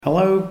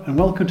Hello and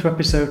welcome to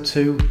episode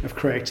 2 of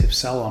Creative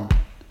Salon.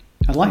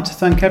 I'd like to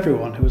thank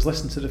everyone who has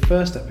listened to the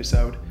first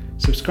episode,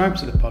 subscribed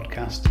to the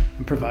podcast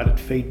and provided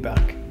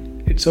feedback.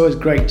 It's always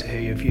great to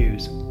hear your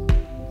views.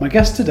 My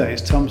guest today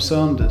is Tom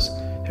Saunders,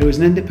 who is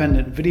an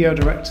independent video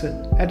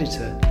director,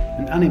 editor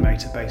and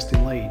animator based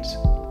in Leeds.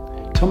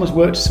 Tom has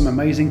worked with some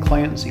amazing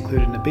clients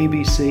including the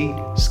BBC,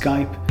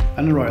 Skype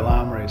and the Royal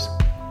Armouries.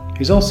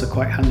 He's also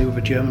quite handy with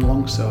a German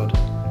longsword,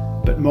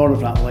 but more of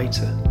that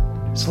later.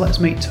 So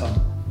let's meet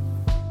Tom.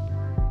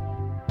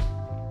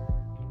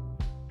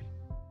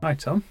 Hi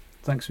Tom,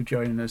 thanks for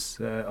joining us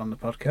on the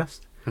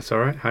podcast. That's all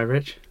right. Hi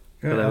Rich.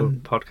 Hello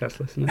podcast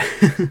listeners.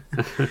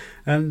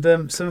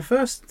 And so the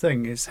first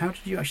thing is, how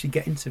did you actually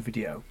get into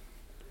video?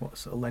 What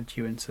sort of led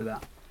you into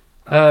that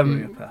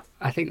career path?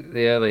 I think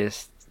the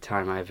earliest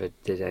time I ever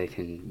did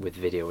anything with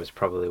video was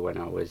probably when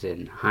I was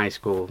in high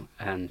school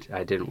and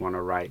I didn't want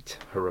to write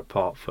a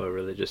report for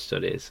religious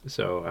studies,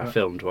 so I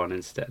filmed one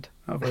instead.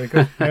 Oh, very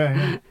good.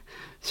 Yeah.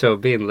 So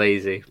being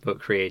lazy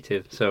but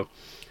creative, so...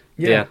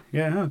 Yeah.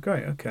 Oh,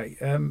 great. Okay.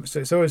 So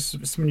it's always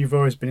something you've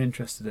always been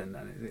interested in,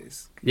 then.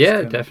 It's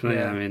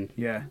definitely. I mean,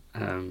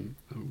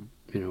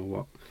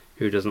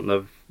 who doesn't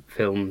love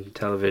film,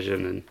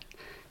 television, and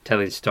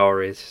telling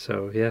stories?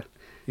 So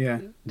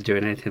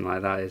doing anything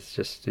like that is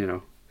just,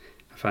 I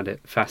find it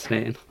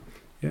fascinating.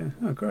 Yeah.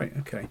 Oh, great.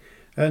 Okay.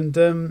 And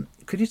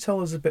could you tell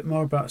us a bit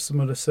more about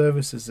some of the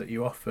services that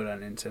you offer,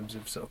 and in terms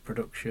of sort of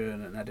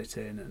production and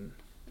editing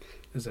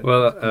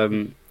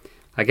and?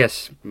 I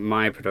guess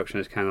my production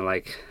is kind of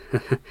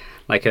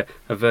like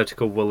a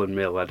vertical woolen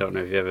mill. I don't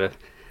know if you ever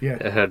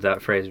heard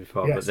that phrase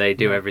before, but they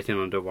do everything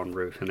under one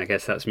roof. And I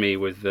guess that's me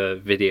with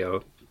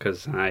video,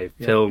 because I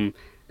film,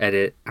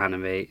 edit,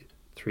 animate,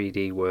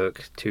 3D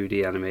work,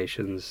 2D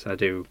animations. I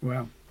do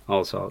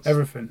all sorts.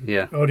 Everything?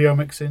 Yeah. Audio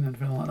mixing and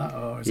anything like that?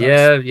 Or is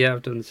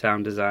I've done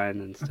sound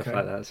design and stuff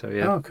like that. So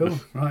yeah. Oh, cool.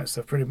 Right,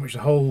 so pretty much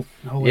the whole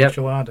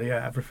enchilada,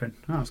 everything.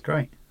 Oh, that's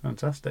great.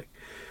 Fantastic.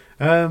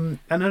 And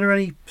are there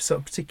any sort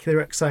of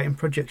particular exciting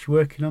projects you're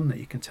working on that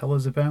you can tell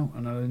us about? I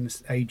know in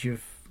this age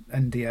of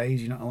NDAs,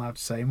 you're not allowed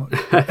to say much.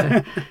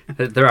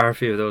 There are a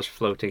few of those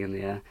floating in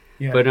the air.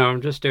 Yeah. But no,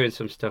 I'm just doing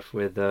some stuff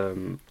with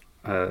the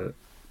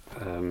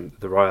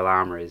Royal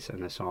Armouries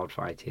and the sword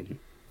fighting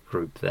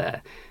group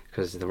there.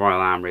 Because the Royal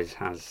Armouries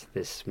has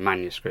this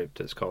manuscript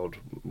that's called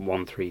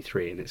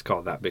 133, and it's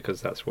called that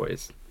because that's what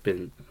it's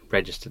been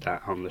registered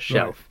at on the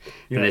shelf. Right.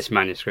 Yeah. And this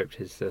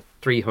manuscript is a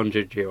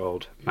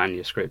 300-year-old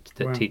manuscript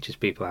that teaches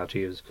people how to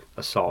use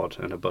a sword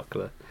and a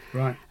buckler.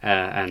 Right.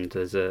 And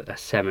there's a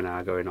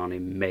seminar going on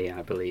in May,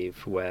 I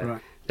believe, where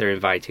they're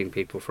inviting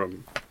people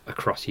from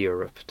across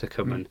Europe to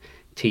come and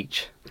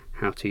teach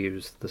how to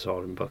use the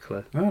sword and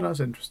buckler. Oh,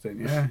 that's interesting.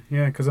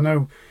 Yeah, because I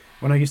know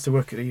when I used to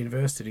work at the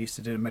university, I used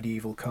to do a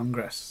medieval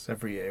congress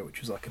every year,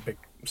 which was like a big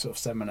sort of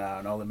seminar,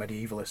 and all the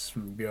medievalists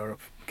from Europe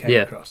came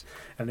across.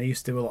 And they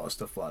used to do a lot of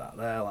stuff like that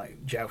there,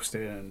 like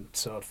jousting and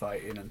sword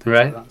fighting and things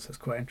like that. So it's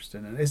quite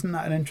interesting. And isn't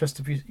that an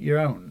interest of your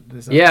own?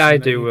 I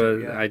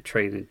do. I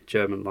train in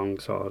German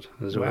longsword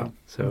as well.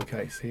 So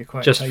okay, so you're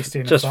quite just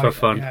tasty just for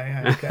fun.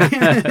 Yeah,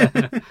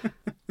 okay.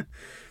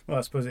 Well,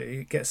 I suppose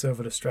it gets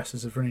over the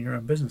stresses of running your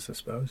own business, I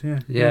suppose.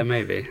 Yeah,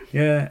 maybe.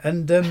 Yeah,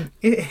 and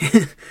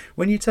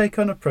when you take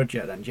on a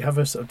project, then do you have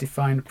a sort of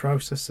defined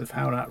process of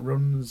how that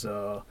runs,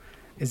 or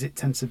is it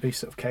tend to be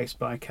sort of case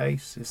by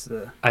case?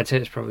 I'd say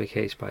it's probably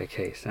case by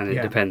case, and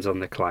it depends on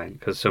the client,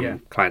 because some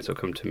clients will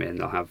come to me and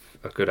they'll have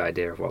a good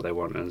idea of what they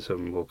want, and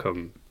some will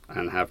come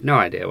and have no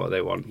idea what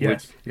they want.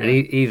 And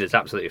either's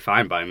absolutely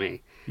fine by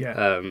me.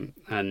 Yeah.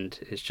 And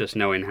it's just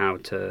knowing how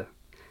to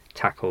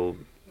tackle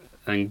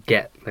and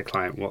get the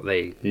client what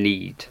they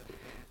need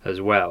as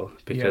well,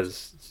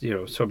 because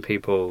some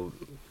people,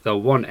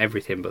 they'll want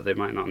everything but they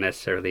might not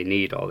necessarily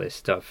need all this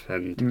stuff,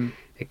 and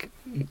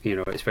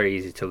it's very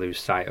easy to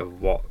lose sight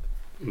of what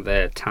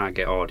their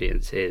target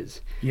audience is.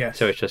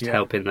 So it's just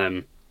helping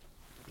them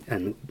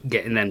and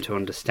getting them to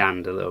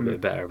understand a little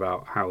bit better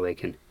about how they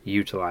can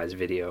utilize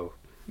video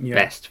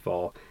best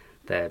for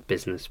their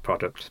business,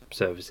 product,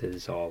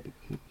 services, or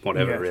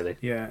whatever. Really.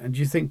 And do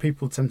you think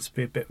people tend to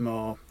be a bit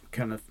more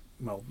kind of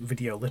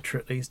video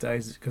literate these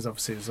days, because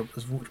obviously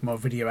there's much more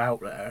video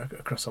out there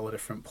across all the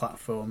different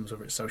platforms,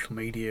 whether it's social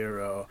media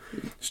or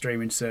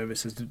streaming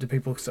services? Do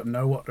people sort of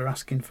know what they're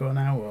asking for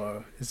now,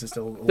 or is there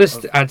still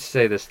I'd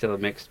say there's still a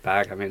mixed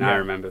bag. I mean, I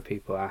remember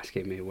people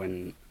asking me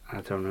when,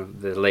 I don't know,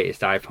 the latest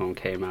iPhone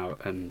came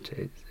out,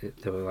 and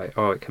they were like,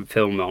 oh, it can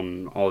film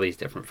on all these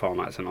different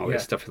formats and all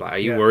this stuff. Like, are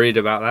you worried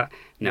about that?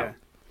 No.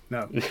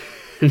 No.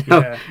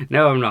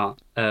 No, I'm not.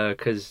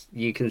 Because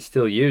you can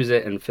still use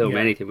it and film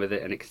anything with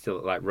it, and it can still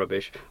look like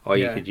rubbish. Or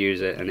you could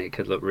use it and it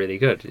could look really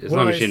good, as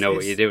long as you know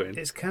what you're doing.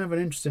 It's kind of an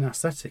interesting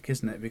aesthetic,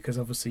 isn't it? Because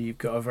obviously you've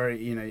got a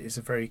very, it's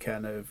a very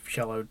kind of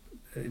shallow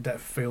depth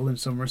of field in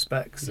some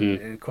respects,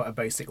 and quite a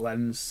basic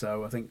lens.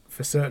 So I think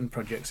for certain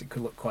projects it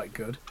could look quite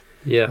good.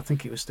 Yeah. I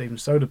think it was Steven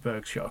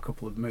Soderbergh shot a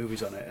couple of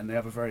movies on it, and they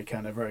have a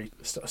very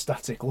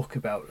static look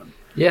about them.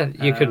 Yeah,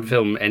 you could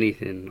film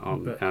anything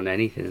on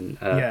anything,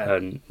 Yeah,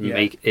 and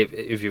make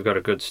if you've got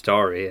a good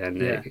story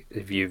and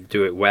if you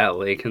do it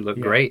well, it can look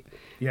great.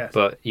 Yes.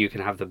 But you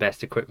can have the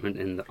best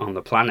equipment on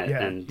the planet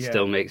and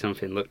still make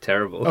something look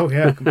terrible. Oh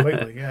yeah,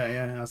 completely.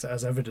 Yeah.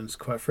 As evidence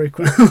quite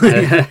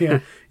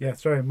frequently.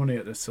 Throwing money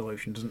at the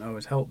solution doesn't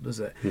always help, does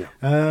it? Yeah.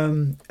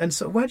 And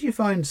so, where do you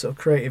find sort of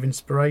creative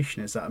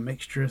inspiration? Is that a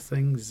mixture of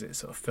things? Is it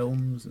sort of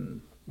films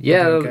and?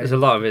 Yeah, there's a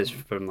lot of it's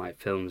from like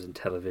films and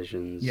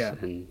televisions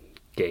and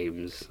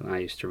games. I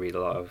used to read a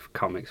lot of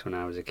comics when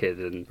I was a kid,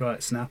 and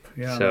Snap.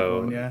 Yeah.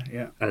 So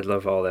yeah. I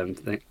love all them,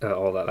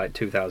 all that like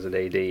 2000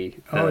 AD.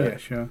 Oh yeah,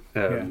 sure.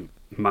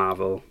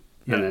 Marvel,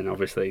 and then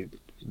obviously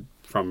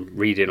from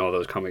reading all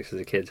those comics as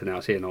a kid to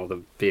now seeing all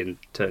them being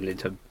turned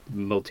into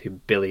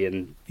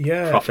multi-billion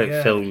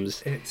profit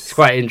films. It's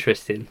quite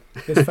interesting.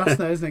 It's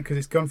fascinating, isn't it? Because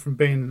it's gone from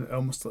being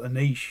almost a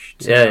niche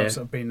to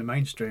sort of being the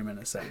mainstream in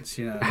a sense.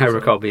 You know, I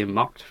recall being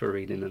mocked for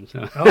reading them.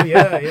 So. Oh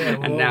yeah.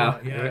 Well, and now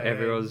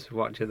everyone's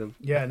watching them.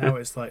 Yeah, now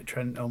it's like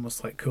trend,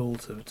 almost like cool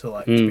to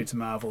be to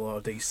Marvel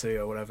or DC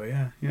or whatever.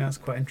 Yeah, it's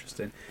quite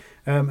interesting.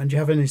 And do you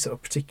have any sort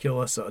of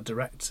particular sort of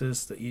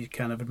directors that you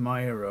kind of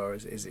admire, or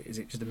is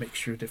it just a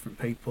mixture of different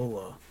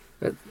people?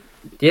 Or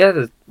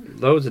there's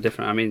loads of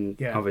different. I mean,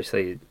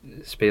 obviously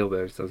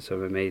Spielberg's done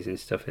some amazing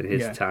stuff in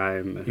his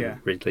time.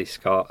 Ridley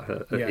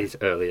Scott, his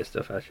earlier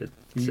stuff, I should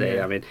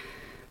say. I mean,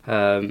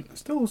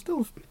 still,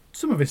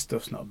 some of his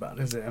stuff's not bad,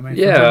 is it? I mean,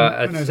 when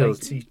I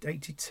was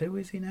 82,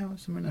 is he now or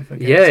something? I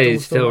forget. Yeah,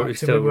 he's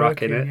still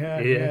rocking it.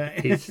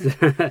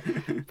 Yeah.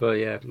 But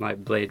yeah,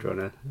 like Blade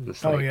Runner,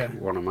 that's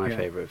one of my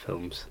favourite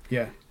films.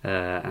 Yeah.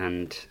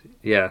 And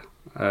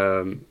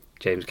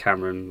James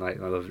Cameron, like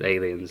I loved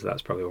Aliens.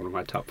 That's probably one of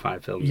my top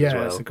 5 films as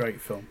well. Yeah, it's a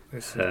great film.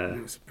 It's a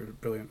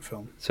brilliant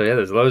film. So yeah,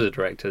 there's loads of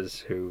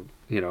directors who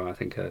I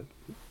think are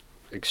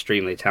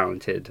extremely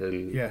talented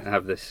and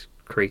have this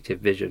creative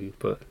vision,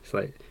 but it's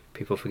like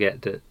people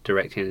forget that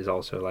directing is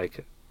also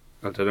like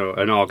an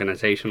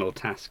organisational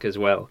task as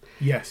well.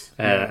 Yes.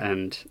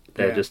 And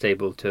they're just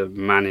able to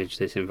manage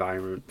this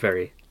environment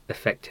very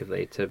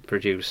effectively to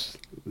produce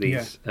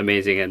these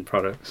amazing end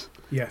products.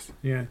 Yes.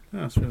 Yeah. Oh,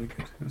 that's really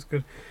good. That's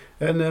good.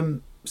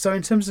 And so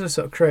in terms of the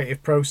sort of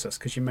creative process,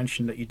 because you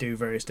mentioned that you do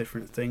various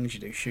different things, you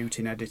do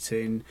shooting,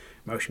 editing,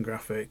 motion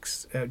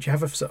graphics. Do you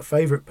have a sort of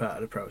favourite part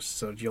of the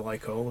process, or do you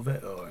like all of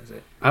it, or is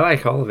it? I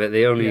like all of it.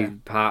 The only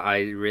part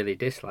I really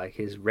dislike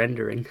is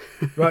rendering.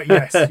 Right.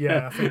 Yes.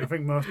 Yeah. I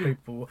think most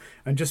people,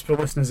 and just for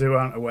listeners who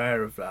aren't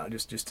aware of that,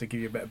 just to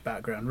give you a bit of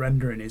background,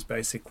 rendering is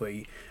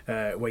basically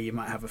where you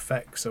might have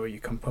effects or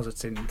you're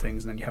compositing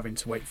things, and then you're having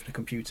to wait for the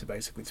computer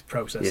basically to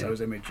process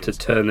those images to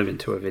turn them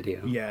into a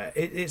video. Yeah.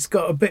 It's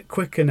got a bit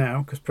quicker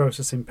now, because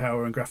processing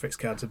power and graphics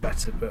cards are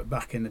better, but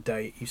back in the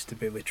day it used to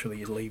be literally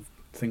you'd leave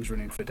things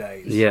running for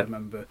days. I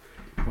remember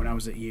when I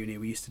was at uni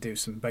we used to do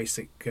some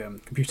basic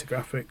computer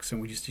graphics,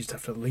 and we just used to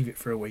have to leave it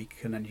for a week,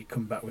 and then you'd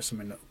come back with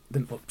something that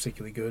didn't look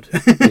particularly good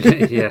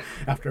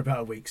after about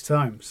a week's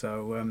time.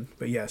 So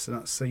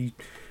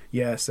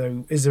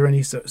so is there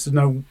any so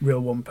no real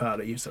one part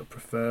that you sort of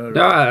prefer?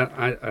 No,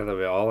 I love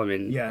it all. I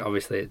mean,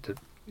 obviously it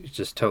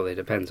just totally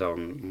depends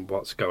on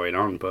what's going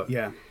on, but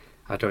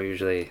I don't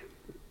usually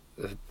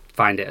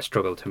find it a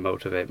struggle to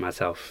motivate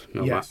myself,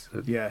 no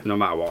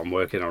matter what I'm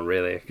working on,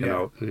 really.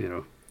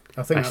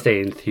 I stay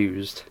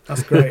enthused.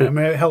 That's great. I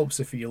mean, it helps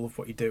if you love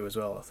what you do as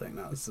well. I think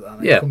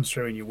it comes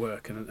through in your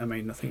work, and I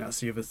mean, I think that's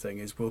the other thing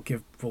is we'll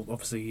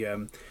obviously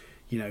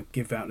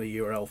give out the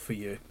URL for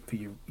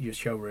your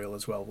show reel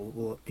as well.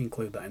 We'll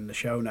include that in the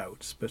show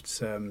notes.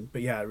 But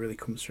it really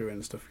comes through in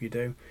the stuff you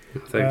do.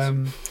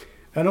 Thanks.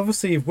 And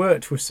obviously you've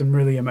worked with some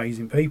really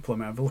amazing people. I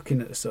mean, I'm looking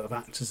at the sort of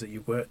actors that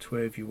you've worked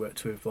with. You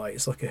worked with, like,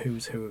 it's like a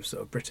who's who of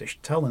sort of British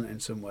talent in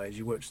some ways.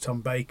 You worked with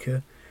Tom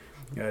Baker,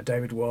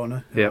 David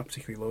Warner, who I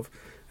particularly love,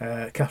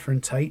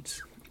 Catherine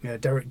Tate,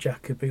 Derek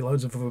Jacobi,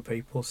 loads of other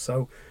people.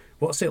 So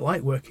what's it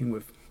like working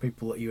with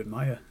people that you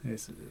admire?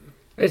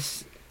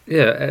 It's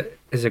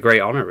a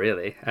great honour,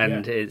 really.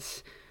 And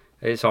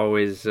it's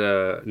always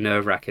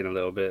nerve-wracking a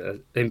little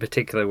bit, in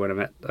particular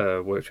when I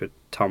worked with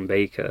Tom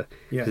Baker,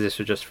 because this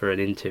was just for an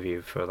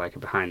interview for like a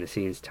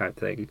behind-the-scenes type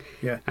thing.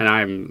 Yeah. And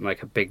I'm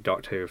like a big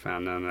Doctor Who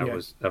fan, and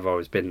I've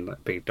always been a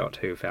big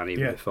Doctor Who fan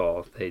even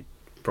before they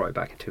brought it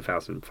back in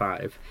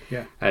 2005.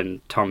 Yeah.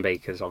 And Tom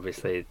Baker's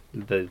obviously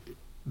the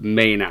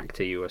main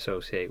actor you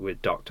associate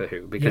with Doctor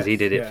Who, because he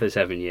did it for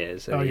 7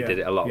 years, and he did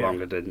it a lot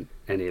longer than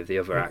any of the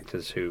other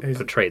actors who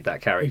portrayed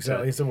that character.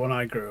 Exactly, it's the one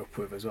I grew up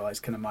with as well.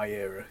 It's kind of my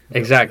era.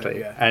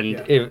 Exactly,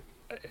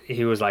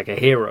 he was like a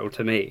hero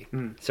to me.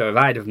 So if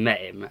I'd have met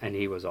him and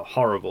he was a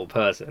horrible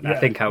person, I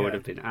think I would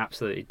have been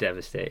absolutely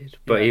devastated.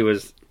 But he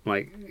was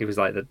like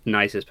the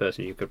nicest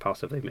person you could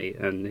possibly meet,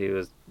 and he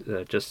was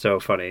just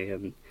so funny.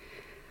 And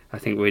I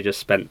think we just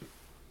spent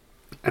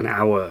an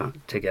hour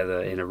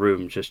together in a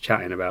room just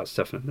chatting about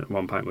stuff. And at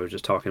one point we were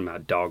just talking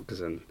about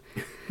dogs and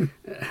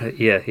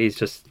yeah, he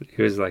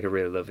was like a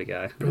really lovely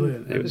guy.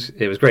 Brilliant.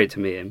 It was great to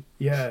meet him.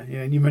 Yeah,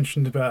 and you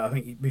mentioned about, I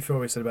think before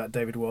we said about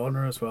David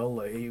Warner as well,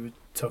 like he was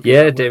talking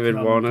Yeah, about David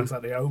Warner. things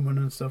like The Omen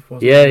and stuff,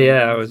 wasn't Yeah, he?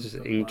 I was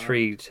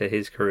intrigued to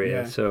his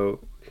career. Yeah. So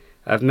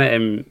I've met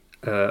him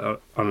on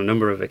a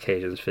number of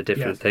occasions for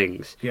different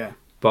things. Yeah.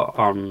 But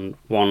on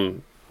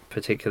one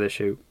particular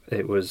shoot,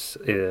 it was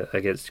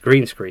against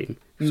green screen,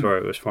 so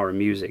it was for a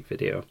music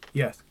video.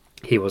 Yes.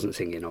 He wasn't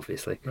singing,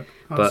 obviously,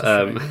 That's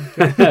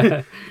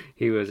but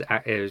he was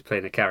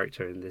playing a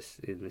character in this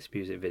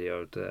music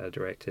video that I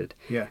directed.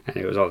 Yeah. And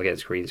it was all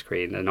against green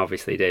screen, and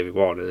obviously David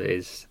Warner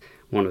is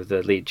one of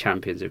the lead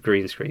champions of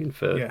green screen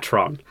for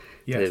Tron.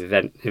 Yes. The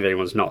event. If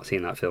anyone's not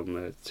seen that film,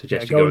 I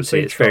suggest you go go and see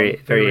it. It's Tron,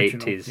 very the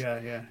original.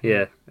 80s.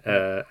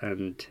 Yeah.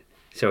 And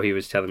so he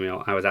was telling me,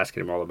 I was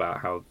asking him all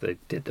about how they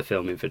did the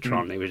filming for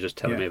Tron. He was just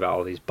telling me about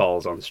all these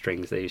balls on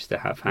strings they used to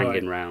have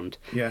hanging round.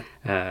 Yeah.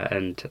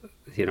 And,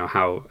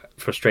 how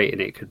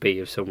frustrating it could be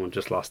if someone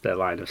just lost their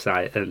line of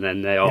sight and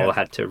then they all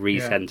had to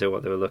recenter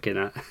what they were looking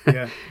at.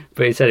 Yeah.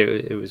 But he said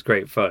it was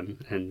great fun,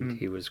 and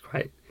he was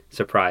quite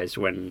surprised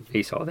when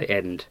he saw the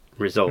end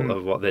result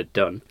of what they'd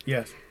done.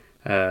 Yes.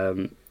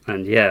 And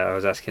I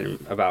was asking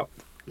him about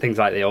things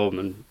like The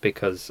Omen,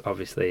 because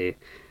obviously...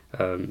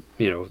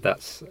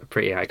 that's a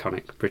pretty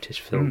iconic British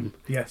film.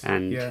 Yes.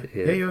 And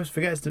you always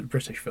forget it's a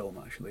British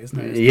film, actually, isn't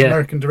it? It's Yeah. an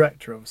American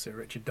director, obviously,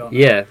 Richard Donner.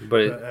 Yeah,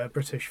 but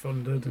British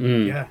funded.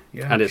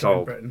 and it's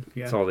all Britain.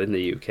 Yeah. it's all in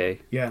the UK.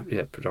 Yeah.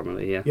 Yeah,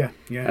 predominantly. Yeah.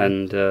 Yeah.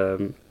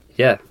 And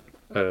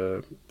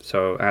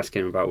so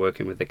asking him about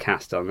working with the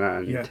cast on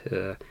that,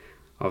 and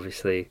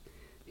obviously,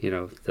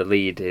 the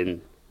lead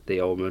in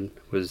The Omen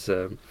was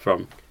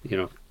from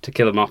To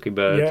Kill a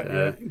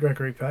Mockingbird.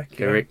 Gregory Peck.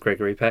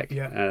 Gregory Peck.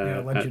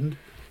 Yeah, legend.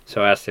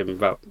 So I asked him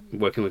about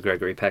working with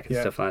Gregory Peck and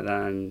Yeah. stuff like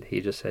that, and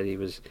he just said he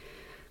was,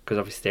 because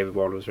obviously David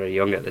Warner was very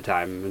young at the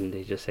time, and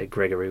he just said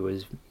Gregory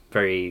was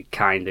very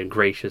kind and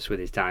gracious with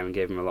his time and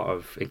gave him a lot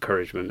of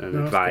encouragement and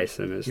advice,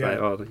 and it's like,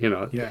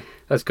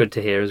 that's good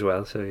to hear as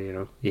well. So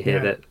you hear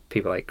that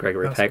people like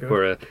Gregory Peck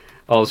were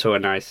also a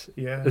nice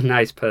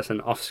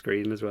person off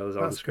screen as well as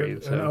on screen.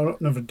 Good. So And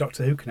another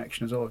Doctor Who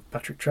connection as well.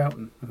 Patrick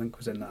Troughton, I think,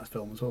 was in that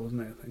film as well,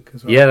 wasn't he? I think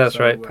as well. Yeah, that's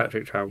right.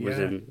 Patrick Troughton was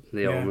in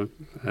The Omen.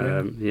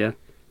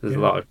 There's a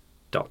lot of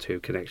Doctor Who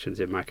connections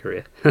in my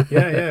career.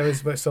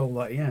 It's all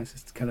like it's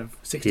just kind of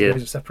 60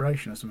 days of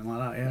separation or something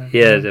like that.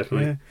 Yeah,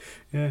 definitely.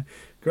 Yeah.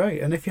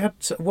 Great. And if you had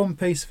one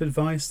piece of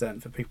advice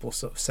then for people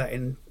sort of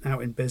setting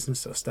out in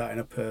business or starting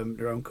up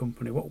their own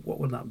company, what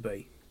would that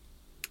be?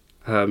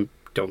 Don't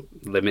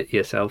limit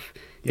yourself.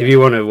 If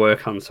you want to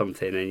work on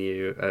something and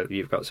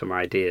you've got some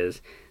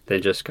ideas,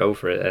 then just go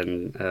for it,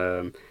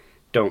 and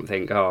don't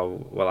think,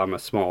 I'm a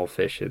small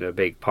fish in a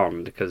big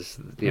pond, because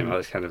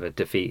that's kind of a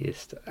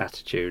defeatist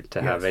attitude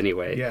to have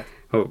anyway. Yeah.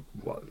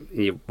 What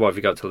have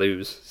you got to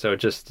lose? So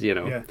just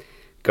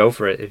go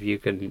for it. If you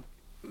can,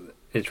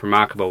 it's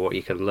remarkable what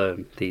you can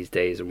learn these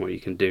days and what you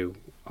can do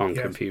on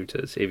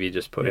computers if you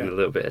just put in a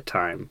little bit of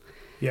time.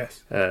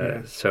 Yes.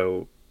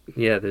 So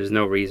there's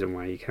no reason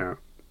why you can't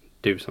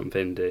do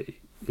something that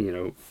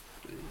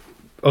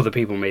other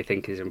people may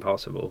think is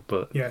impossible,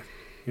 but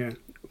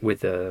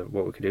with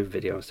what we could do with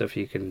video and stuff,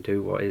 you can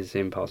do what is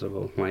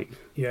impossible, like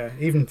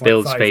even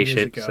build like 5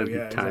 spaceships years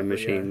ago, and time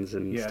machines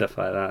and stuff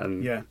like that,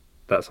 and yeah,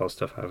 that's all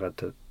stuff I've had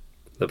the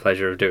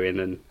pleasure of doing,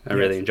 and I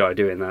really enjoy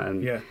doing that.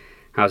 And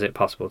how's it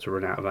possible to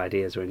run out of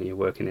ideas when you're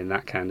working in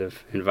that kind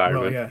of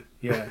environment?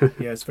 Well,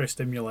 it's very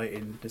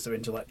stimulating, so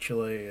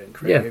intellectually and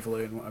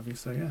creatively and whatever.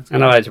 So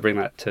and I like to bring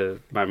that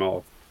to my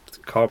more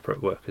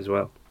corporate work as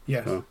well.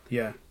 Yes. So,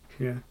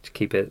 to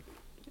keep it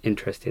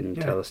interesting,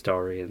 tell a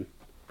story, and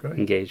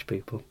engage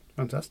people.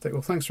 Fantastic.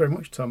 Well, thanks very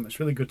much, Tom. It's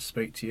really good to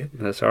speak to you.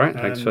 That's all right.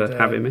 Thanks for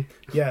having me.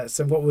 Yeah,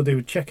 so what we'll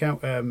do, check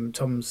out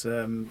Tom's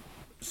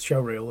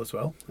showreel as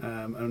well,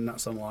 and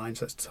that's online.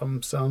 So it's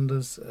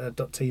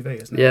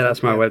tomsanders.tv, isn't it? Yeah,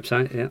 that's my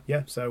website.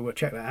 Yeah, so we'll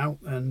check that out,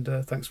 and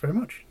thanks very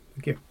much.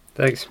 Thank you.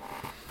 Thanks.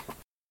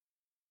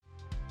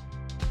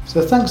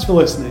 So thanks for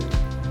listening.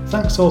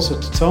 Thanks also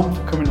to Tom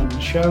for coming on the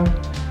show,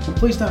 and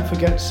please don't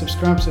forget to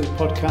subscribe to the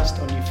podcast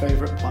on your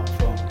favourite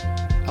platform.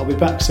 I'll be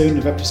back soon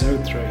with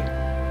episode 3.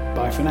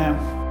 Bye for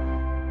now.